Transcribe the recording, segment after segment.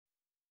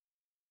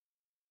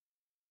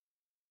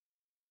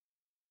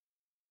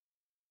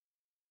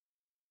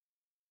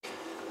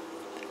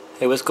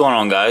Hey, what's going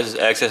on, guys? It's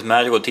Access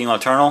Magic with Team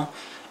Nocturnal,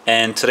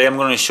 and today I'm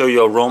going to show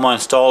you Aroma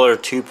Installer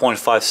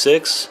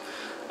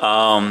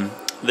 2.56.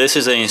 This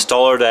is an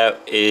installer that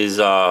is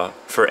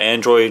for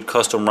Android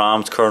custom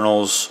ROMs,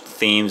 kernels,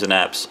 themes, and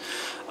apps.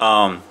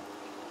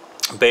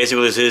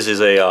 Basically, this is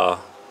an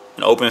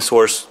open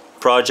source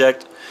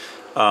project.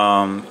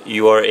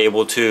 You are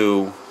able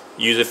to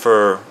use it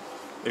for,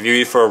 if you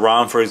use it for a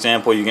ROM, for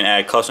example, you can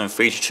add custom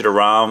features to the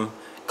ROM,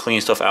 clean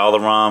stuff out of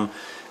the ROM,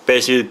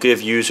 basically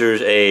give users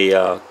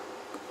a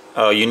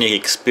unique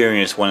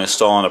experience when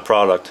installing a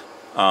product.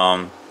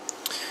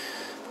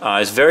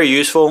 It's very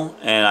useful,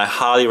 and I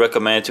highly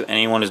recommend it to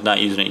anyone who's not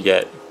using it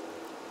yet.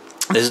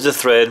 This is the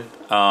thread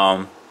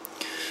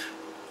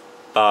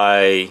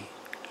by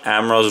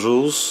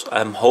Rules.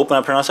 I'm hoping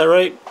I pronounced that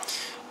right.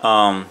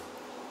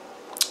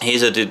 He's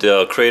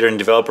the creator and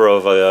developer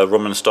of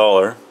Aroma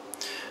Installer.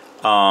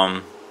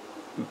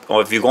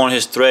 If you go on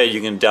his thread, you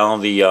can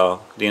download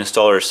the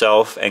installer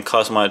itself and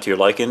customize it to your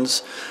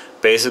likings.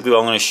 Basically, what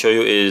I'm going to show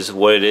you is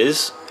what it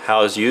is,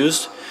 how it's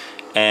used,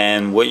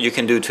 and what you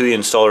can do to the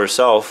installer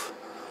itself.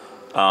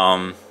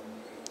 And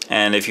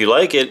if you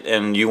like it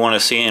and you want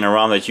to see it in a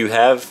ROM that you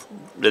have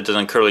that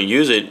doesn't currently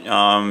use it,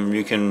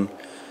 you can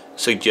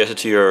suggest it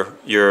to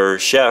your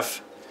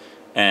chef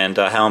and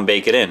have him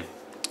bake it in.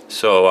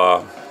 So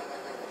I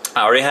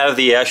already have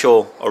the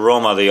actual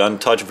Aroma, the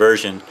untouched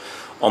version,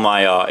 on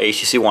my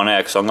HTC One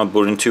X. So I'm going to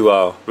boot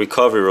into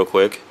recovery real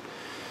quick.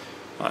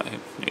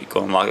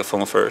 Go unlock the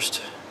phone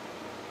first.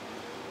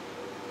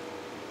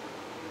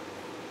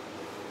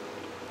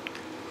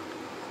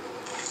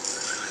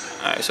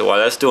 Alright, so while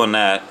that's doing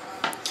that,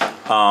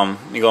 let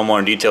me go more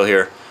in detail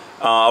here.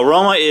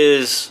 Aroma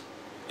is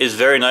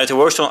very nice. It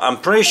works on, I'm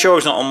pretty sure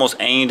it's on almost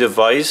any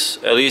device,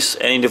 at least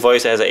any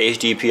device that has a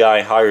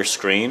HDPI higher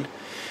screen.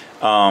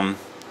 And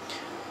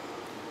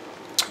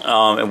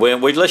what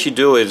it lets you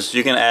do is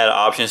you can add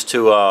options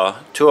to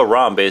a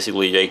ROM,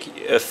 basically. Like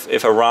if you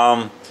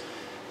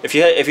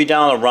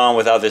download a ROM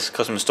without this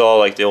custom install,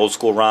 like the old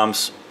school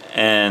ROMs,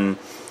 and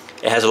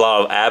it has a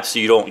lot of apps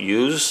that you don't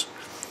use,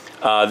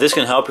 this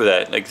can help with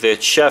that. Like the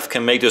chef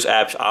can make those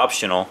apps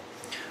optional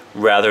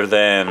rather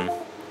than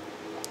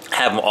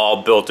have them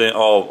all built in,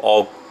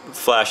 all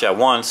flash at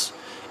once.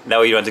 That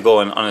way you don't have to go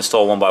and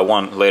uninstall one by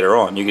one later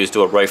on. You can just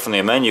do it right from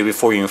the menu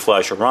before you even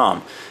flash your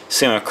ROM.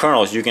 Same with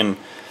kernels.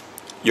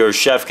 Your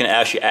chef can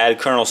actually add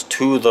kernels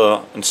to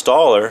the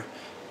installer,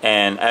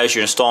 and as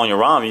you're installing your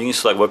ROM, you can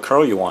select what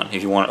kernel you want.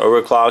 If you want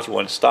overclocked, you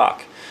want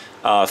stock.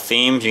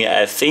 Themes, you can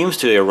add themes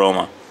to the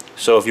Aroma.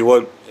 So if you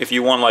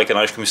want like an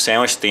ice cream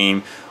sandwich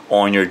theme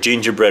on your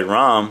gingerbread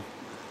ROM,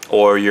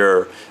 or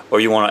you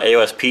want an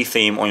AOSP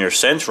theme on your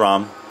Sense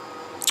ROM,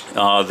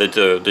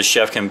 the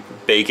chef can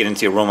bake it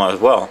into the Aroma as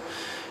well,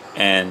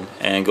 and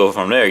go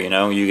from there. You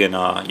know, you can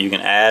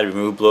add,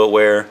 remove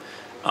bloatware,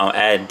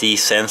 add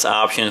desense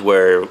options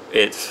where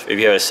if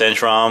you have a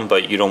Sense ROM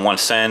but you don't want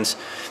Sense,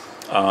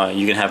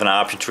 you can have an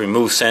option to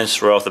remove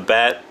Sense right off the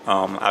bat.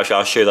 Actually,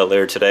 I'll show you that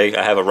later today.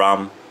 I have a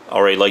ROM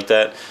already like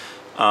that,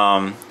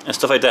 and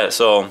stuff like that.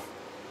 So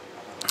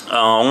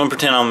I'm going to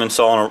pretend I'm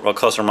installing a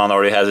custom ROM that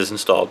already has this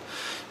installed.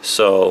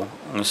 So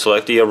I'm going to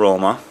select the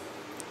Aroma.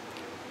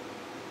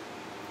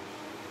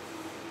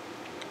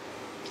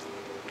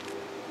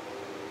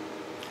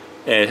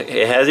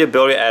 It has the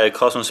ability to add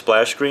custom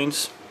splash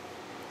screens.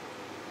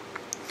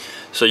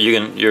 So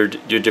your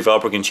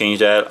developer can change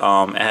that.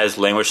 It has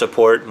language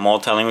support,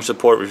 multi-language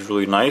support, which is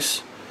really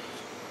nice.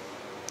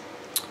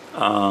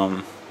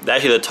 Actually,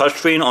 the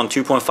touchscreen on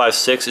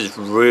 2.56 is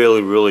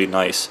really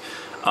nice.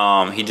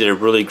 He did a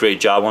really great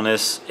job on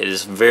this. It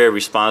is very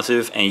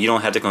responsive, and you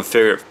don't have to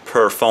configure it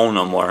per phone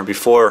no more.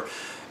 Before,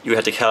 you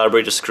had to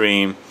calibrate the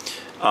screen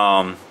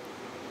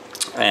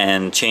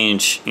and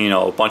change,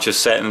 a bunch of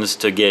settings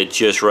to get it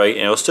just right,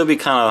 and it'll still be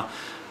kind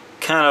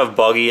of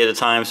buggy at the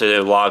time, so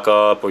it'll lock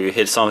up, or you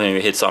hit something, you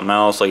hit something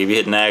else. Like if you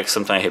hit next,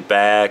 sometimes you hit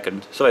back,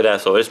 and stuff like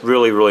that. So it's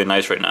really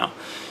nice right now.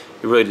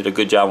 He really did a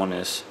good job on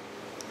this.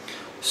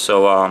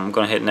 So I'm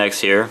going to hit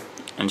next here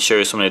and show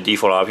you some of the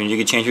default options. You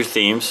can change your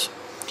themes.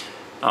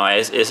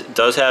 It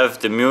does have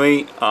the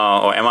MIUI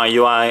or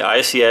MIUI,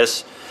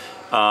 ICS,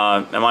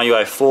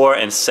 MIUI 4,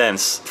 and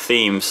Sense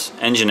themes,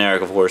 and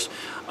generic, of course,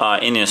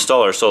 in the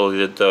installer, so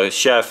that the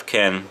chef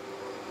can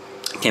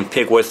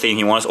pick what theme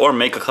he wants, or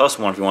make a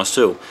custom one if he wants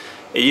to.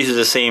 It uses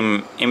the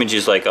same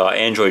images like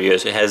Android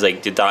uses. It has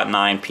like the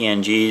 .9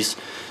 PNGs,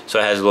 so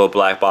it has little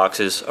black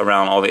boxes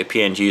around all the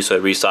PNGs, so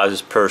it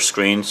resizes per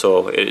screen.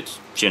 So it's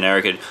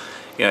generic.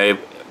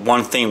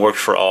 One thing works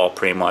for all,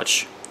 pretty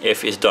much,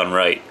 if it's done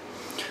right.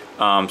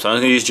 So I'm just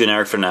going to use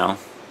generic for now.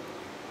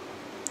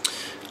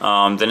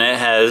 Then it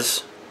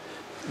has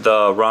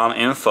the ROM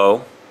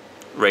info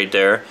right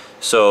there,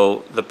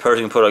 so the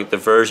person can put like the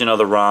version of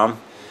the ROM.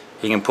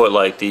 He can put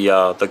like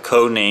the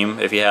code name,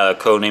 if he had a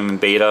code name in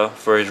beta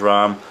for his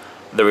ROM,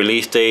 the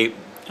release date,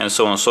 and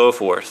so on and so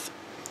forth.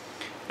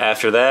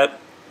 After that,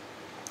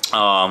 you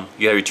have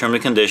your terms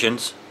and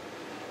conditions,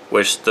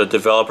 which the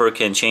developer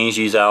can change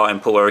these out and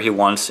put whatever he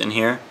wants in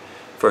here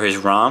for his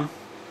ROM.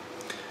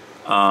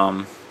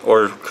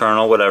 or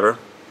kernel, whatever.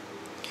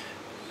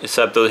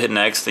 Accept those, hit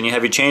next, then you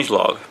have your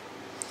changelog.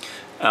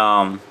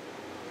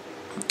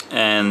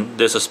 And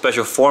there's a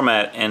special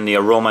format in the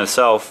Aroma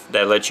itself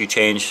that lets you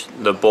change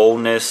the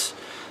boldness,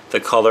 the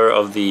color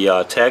of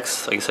the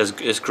text. Like it says,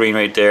 it's green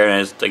right there,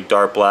 and it's like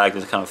dark black.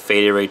 It's kind of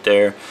faded right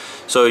there.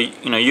 So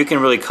you can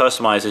really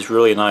customize. It's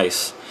really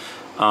nice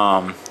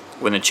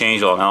with the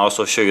changelog. I'll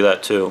also show you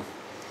that too.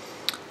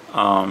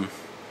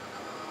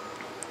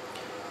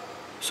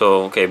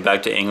 So okay,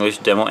 back to English.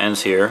 Demo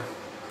ends here.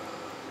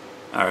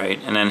 All right,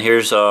 and then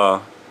here's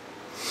the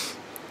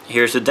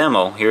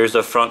demo. Here's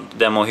the front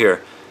demo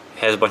here. It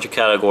has a bunch of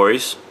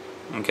categories.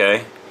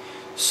 Okay,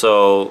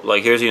 so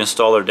like here's the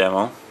installer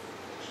demo.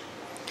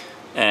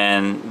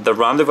 And the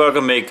ROM developer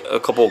can make a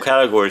couple of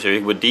categories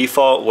here. With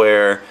default,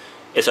 where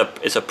it's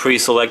a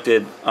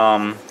pre-selected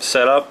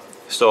setup.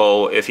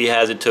 So if he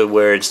has it to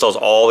where it installs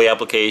all the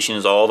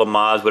applications, all the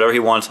mods, whatever he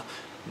wants,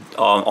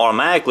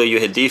 automatically, you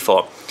hit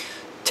default.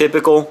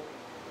 Typical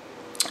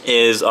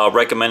is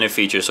recommended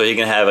features, so you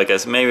can have like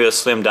maybe a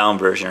slimmed down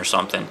version or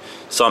something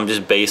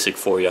just basic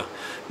for you.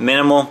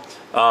 Minimal,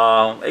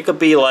 it could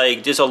be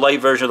like just a light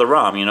version of the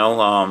ROM, you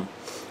know,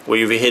 where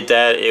if you hit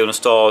that, it will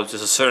install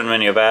just a certain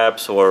many of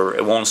apps, or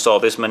it won't install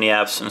this many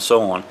apps, and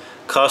so on.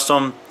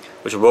 Custom,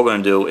 which we're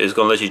going to do, is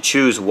going to let you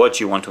choose what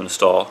you want to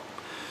install.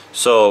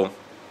 So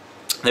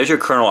there's your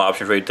kernel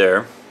options right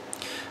there.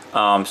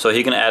 So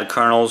he can add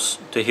kernels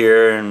to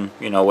here, and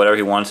whatever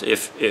he wants,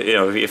 if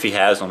he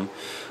has them.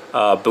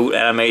 Boot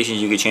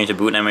animations, you can change the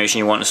boot animation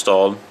you want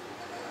installed.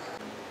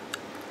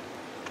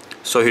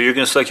 So here you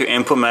can select your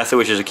input method,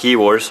 which is the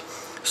keyboards.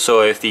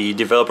 So if the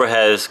developer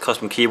has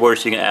custom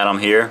keyboards, you can add them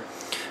here.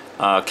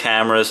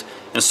 Cameras,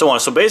 and so on.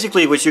 So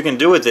basically what you can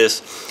do with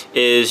this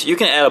is you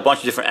can add a bunch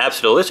of different apps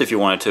to the list if you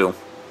wanted to.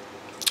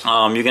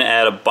 You can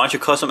add a bunch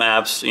of custom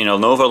apps,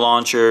 Nova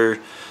Launcher,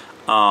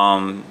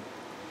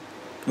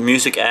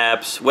 music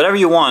apps, whatever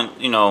you want,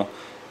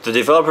 the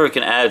developer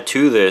can add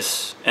to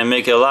this and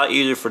make it a lot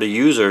easier for the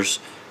users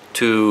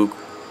to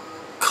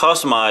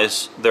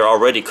customize their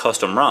already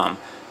custom ROM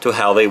to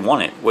how they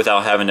want it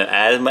without having to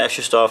add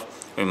extra stuff,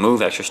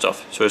 remove extra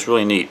stuff. So it's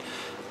really neat.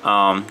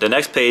 The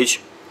next page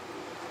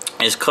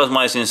is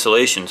customized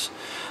installations.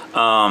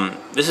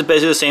 This is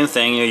basically the same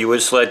thing. You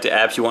would select the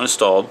apps you want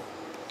installed.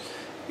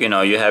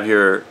 You have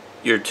your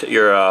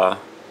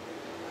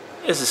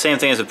it's the same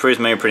thing as the previous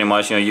menu pretty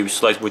much. You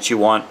select what you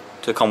want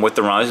to come with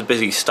the ROM. This is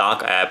basically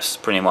stock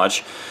apps pretty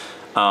much.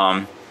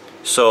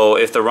 So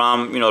if the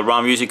ROM, the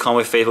ROM usually come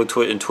with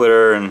Facebook, and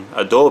Twitter, and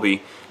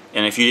Adobe,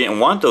 and if you didn't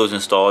want those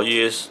installed,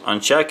 you just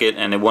uncheck it,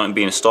 and it wouldn't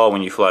be installed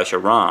when you flash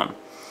your ROM.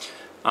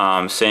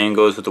 Same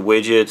goes with the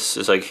widgets.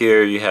 It's like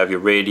here you have your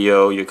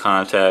radio, your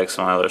contacts,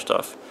 and all other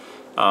stuff.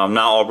 Not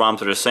all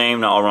ROMs are the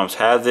same. Not all ROMs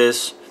have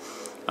this.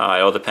 It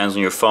all depends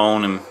on your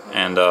phone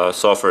and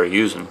software you're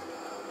using.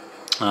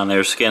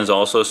 There's skins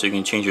also, so you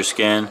can change your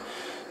skin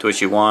to what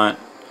you want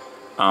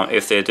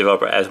if the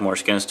developer adds more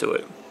skins to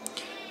it.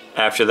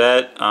 After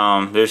that,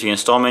 there's the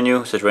install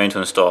menu. It says ready to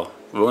install.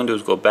 What we're going to do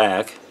is go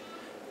back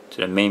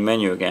to the main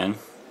menu again,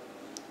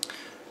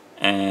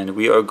 and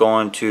we are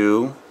going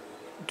to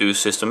do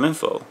system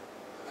info.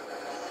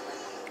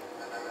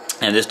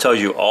 And this tells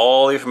you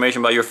all the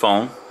information about your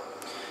phone,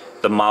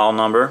 the model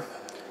number,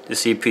 the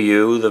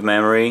CPU, the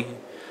memory,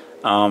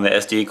 the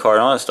SD card,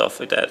 and all that stuff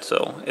like that.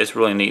 So it's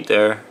really neat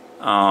there.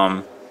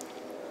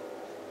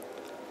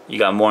 You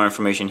got more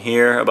information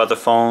here about the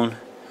phone,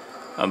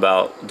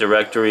 about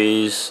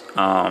directories,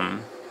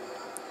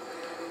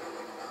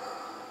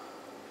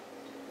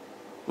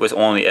 with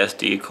only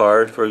SD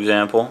card, for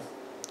example.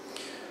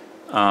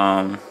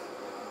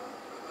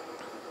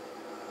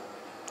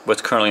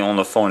 What's currently on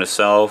the phone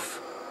itself.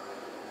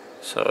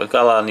 So it's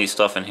got a lot of neat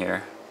stuff in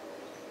here.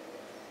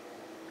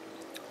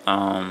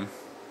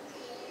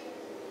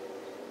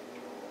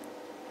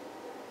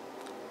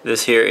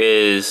 This here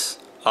is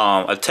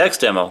a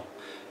text demo.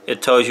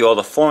 It tells you all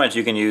the formats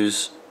you can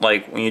use,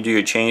 like when you do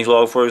your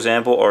changelog, for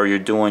example, or you're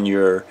doing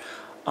your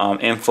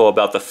info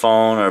about the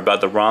phone or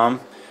about the ROM.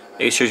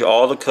 It shows you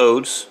all the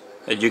codes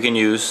that you can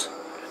use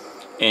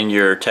in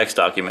your text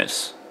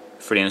documents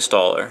for the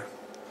installer.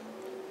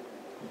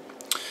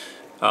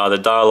 The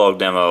dialog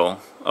demo,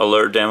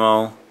 alert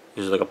demo,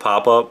 is like a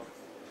pop-up.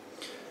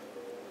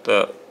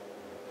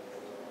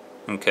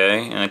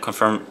 Okay, and a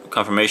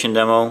confirmation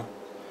demo.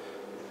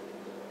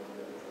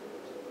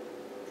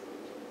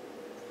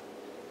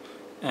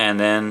 And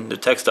then the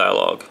text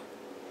dialog,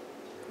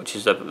 which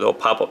is the little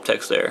pop-up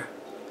text there.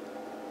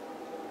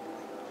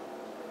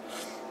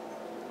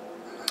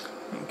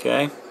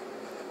 Okay.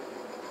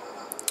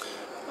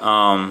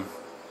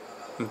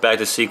 Back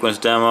to sequence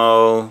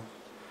demo,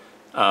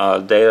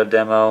 data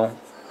demo,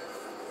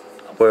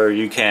 where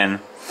you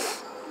can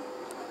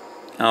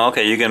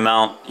you can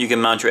mount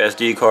your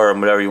SD card or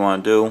whatever you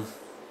want to do.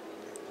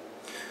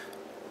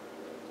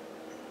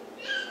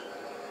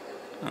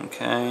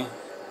 Okay.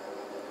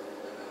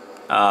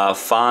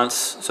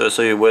 Fonts, so it'll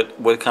show you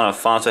what kind of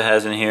fonts it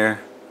has in here,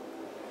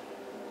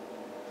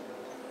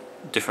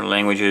 different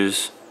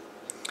languages,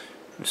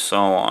 and so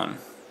on.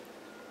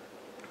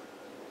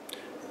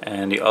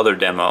 and the other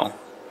demo.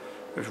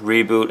 There's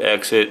reboot,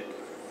 exit.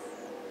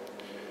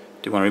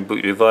 Do you want to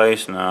reboot your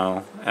device?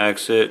 No.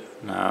 Exit?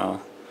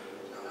 No.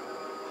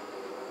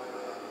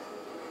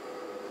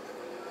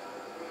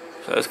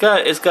 So it's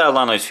got a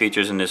lot of nice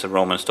features in this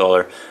Aroma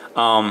installer.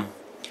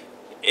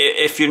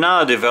 If you're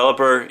not a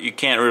developer, you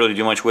can't really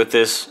do much with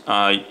this.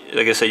 Like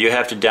I said, you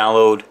have to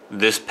download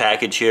this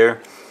package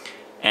here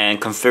and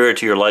configure it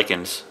to your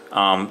likings.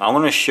 I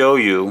want to show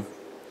you.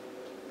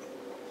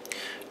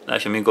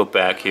 Actually, let me go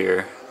back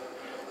here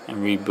and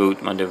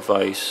reboot my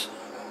device.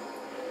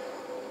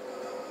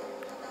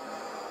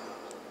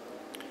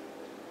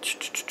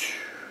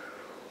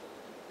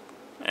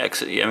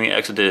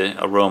 Exit the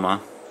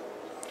Aroma.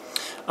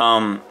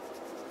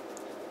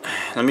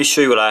 Let me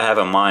show you what I have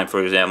in mind.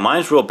 For example,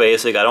 mine's real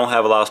basic. I don't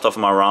have a lot of stuff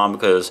in my ROM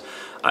because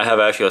I have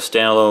actually a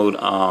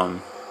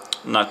standalone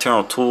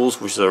Nocturnal tools,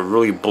 which is a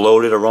really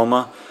bloated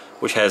Aroma,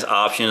 which has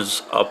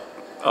options up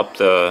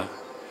the,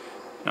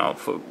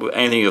 for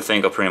anything you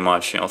think of pretty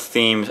much.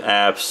 Themes,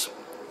 apps,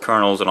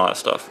 kernels, and all that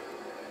stuff.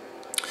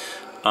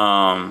 So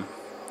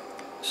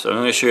I'm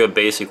going to show you a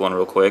basic one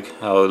real quick,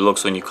 how it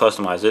looks when you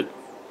customize it.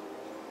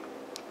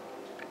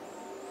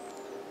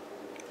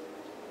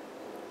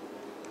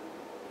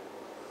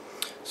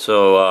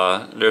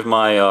 So there's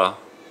my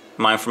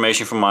my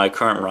information from my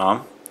current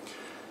ROM.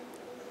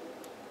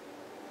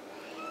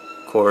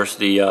 Of course,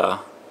 the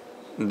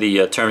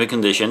terms and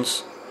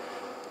conditions.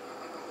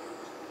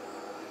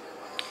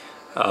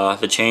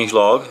 The change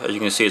log, as you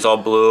can see, it's all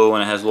blue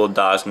and it has little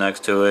dots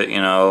next to it,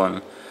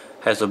 and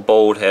has the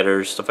bold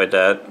headers, stuff like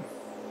that.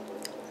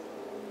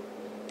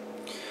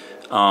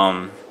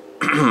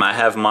 I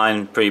have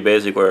mine pretty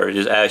basic, where it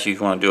just asks you if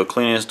you want to do a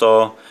clean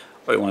install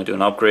or you want to do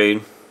an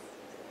upgrade.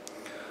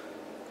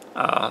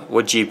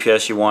 What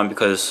GPS you want,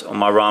 because on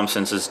my ROM,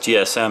 since it's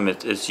GSM,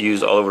 it's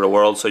used all over the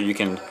world, so you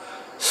can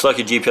select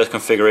your GPS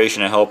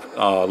configuration and help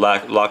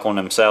lock on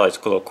them satellites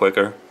a little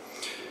quicker.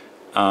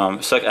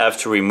 Select apps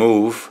to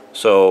remove,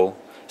 so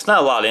it's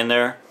not a lot in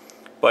there,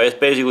 but it's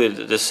basically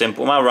this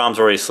simple. My ROM's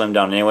already slimmed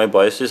down anyway,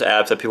 but it's just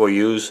apps that people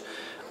use,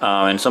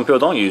 and some people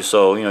don't use.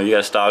 So you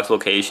got stocks,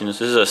 locations.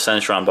 This is a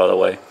Centron, by the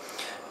way.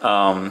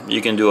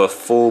 You can do a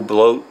full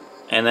bloat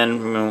and then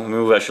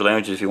remove extra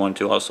languages if you want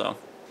to also.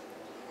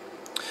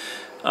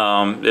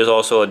 There's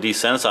also a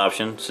desense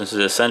option. Since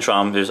it's a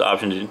Centron, there's an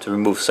option to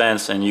remove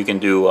sense, and you can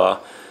do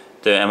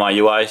the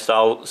MIUI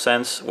style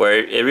sense, where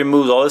it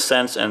removes all the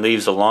sense and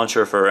leaves the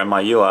launcher for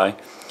MIUI.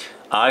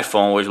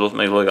 iPhone, which looks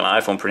like an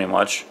iPhone pretty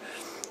much.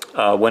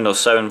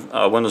 Windows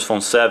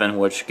Phone 7,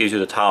 which gives you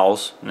the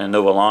tiles, and then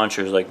Nova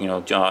launchers, like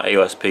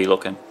AOSP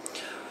looking.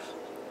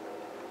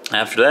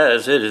 After that,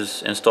 that's it.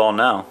 Is install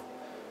now,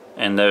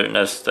 and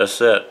that's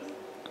it.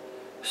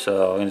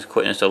 So I'm going to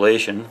quit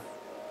installation.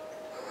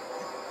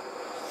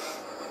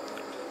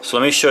 So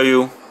let me show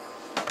you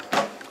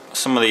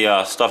some of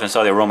the stuff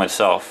inside the Aroma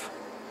itself.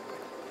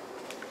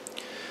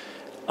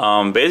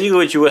 Basically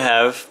what you would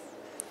have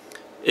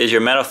is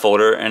your meta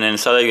folder, and then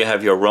inside that you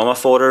have your Aroma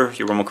folder,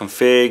 your Aroma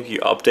config,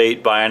 your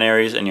update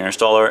binaries, and your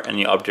installer, and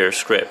your updater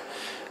script.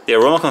 The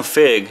Aroma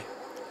config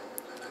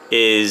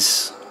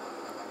is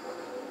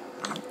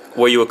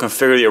where you would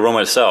configure the Aroma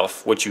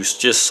itself, which you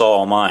just saw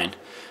on mine.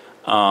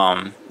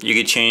 You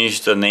could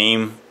change the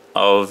name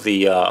of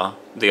the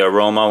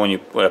Aroma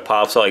when it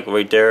pops out, like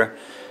right there.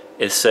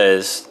 It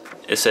says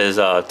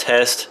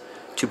test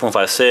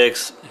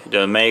 2.56,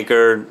 the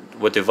maker,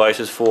 what device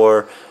it's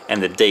for,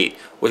 and the date,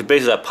 which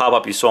basically that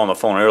pop-up you saw on the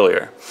phone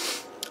earlier.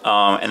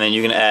 And then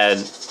you can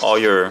add all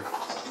your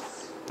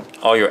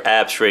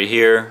apps right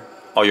here,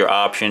 all your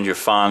options, your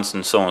fonts,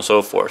 and so on and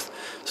so forth.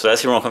 So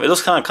that's the Aroma. It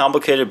looks kind of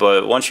complicated,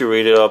 but once you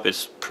read it up,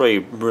 it's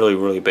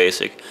really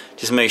basic.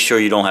 Just make sure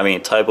you don't have any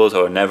typos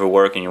or it never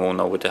work, and you won't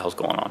know what the hell's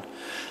going on.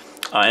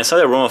 Inside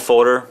the Aroma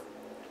folder,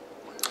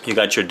 you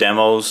got your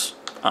demos,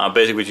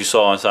 basically what you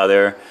saw inside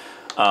there,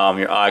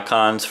 your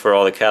icons for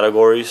all the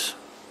categories.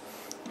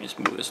 Let me just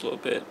move this a little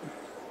bit.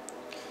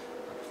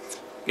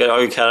 You got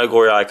all your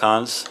category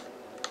icons,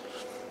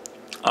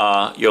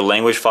 your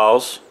language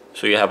files,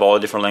 so you have all the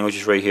different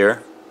languages right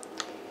here.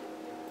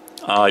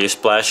 Your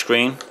splash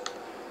screen,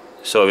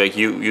 so like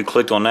you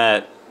clicked on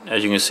that,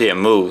 as you can see it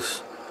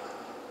moves.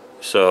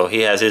 So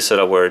he has his set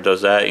up where it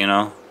does that, You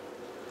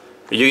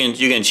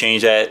can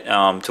change that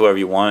to whatever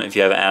you want, if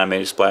you have an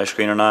animated splash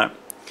screen or not.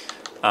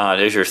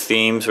 There's your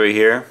themes right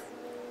here,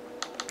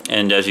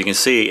 and as you can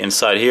see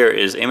inside here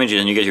is images,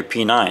 and you get your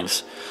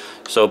P9s.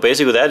 So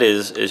basically what that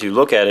is you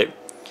look at it,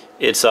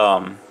 it's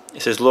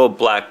this little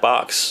black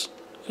box,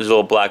 there's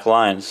little black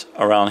lines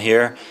around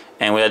here,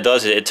 and what that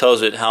does is it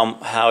tells it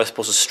how it's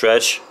supposed to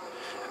stretch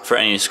for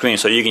any screen,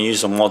 so you can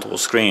use on multiple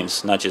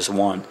screens, not just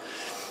one.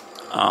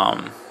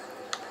 And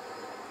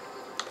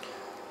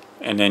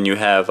then you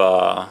have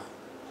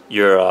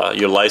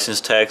your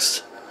license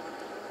text,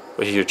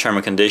 which is your term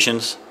and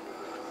conditions,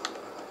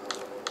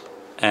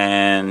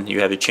 and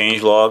you have the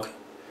change log.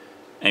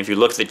 And if you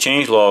look at the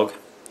change log,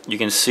 you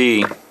can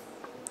see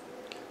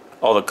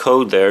all the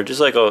code there, just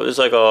like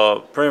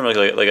a pretty much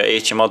like a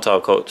HTML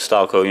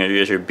style code. You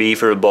have your B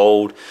for the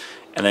bold,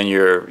 and then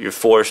your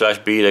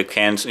 /B to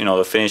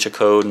to finish a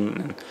code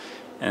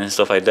and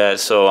stuff like that.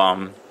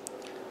 So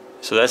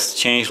so that's the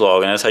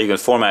changelog, and that's how you can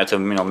format to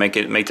make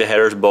the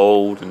headers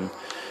bold and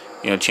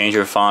change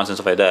your fonts and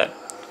stuff like that.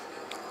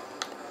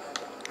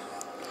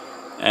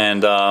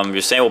 And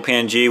your sample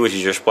PNG, which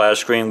is your splash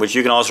screen, which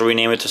you can also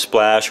rename it to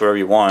Splash, whatever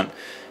you want,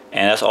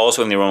 and that's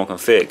also in the Aroma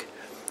config.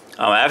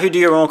 After you do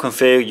your Aroma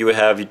config, you would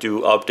have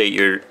to update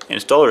your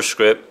installer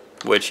script,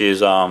 which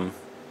is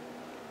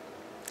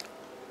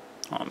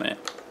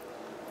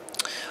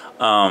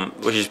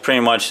which is pretty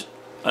much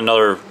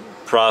another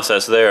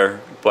process there,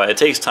 but it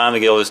takes time to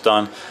get all this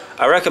done.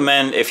 I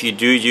recommend, if you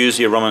do use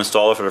the Aroma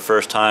installer for the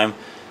first time,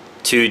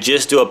 to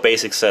just do a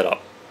basic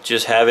setup.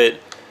 Just have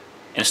it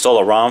install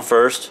a ROM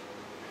first,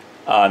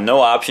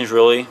 no options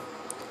really,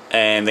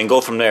 and then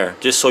go from there,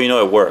 just so you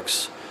know it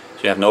works,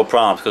 so you have no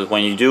problems. Because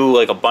when you do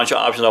like a bunch of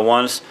options at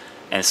once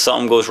and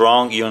something goes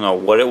wrong, you don't know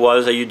what it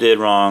was that you did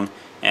wrong,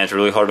 and it's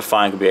really hard to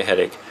find. It could be a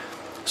headache.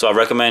 So I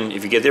recommend,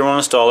 if you get the Aroma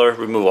installer,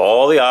 remove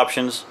all the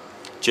options,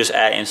 just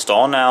add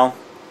install now,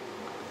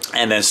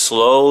 and then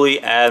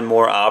slowly add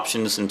more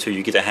options until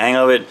you get the hang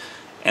of it,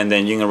 and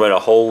then you can write a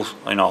whole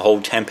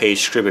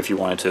 10-page script if you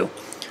wanted to.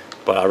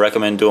 But I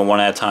recommend doing one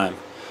at a time.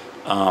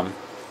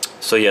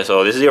 So yeah,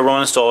 so this is the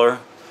Aroma installer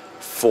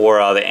for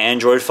the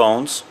Android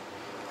phones.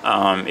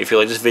 If you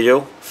like this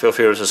video, feel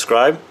free to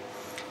subscribe.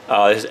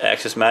 This is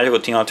Access Magic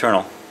with Team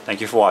Nocturnal. Thank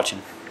you for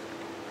watching.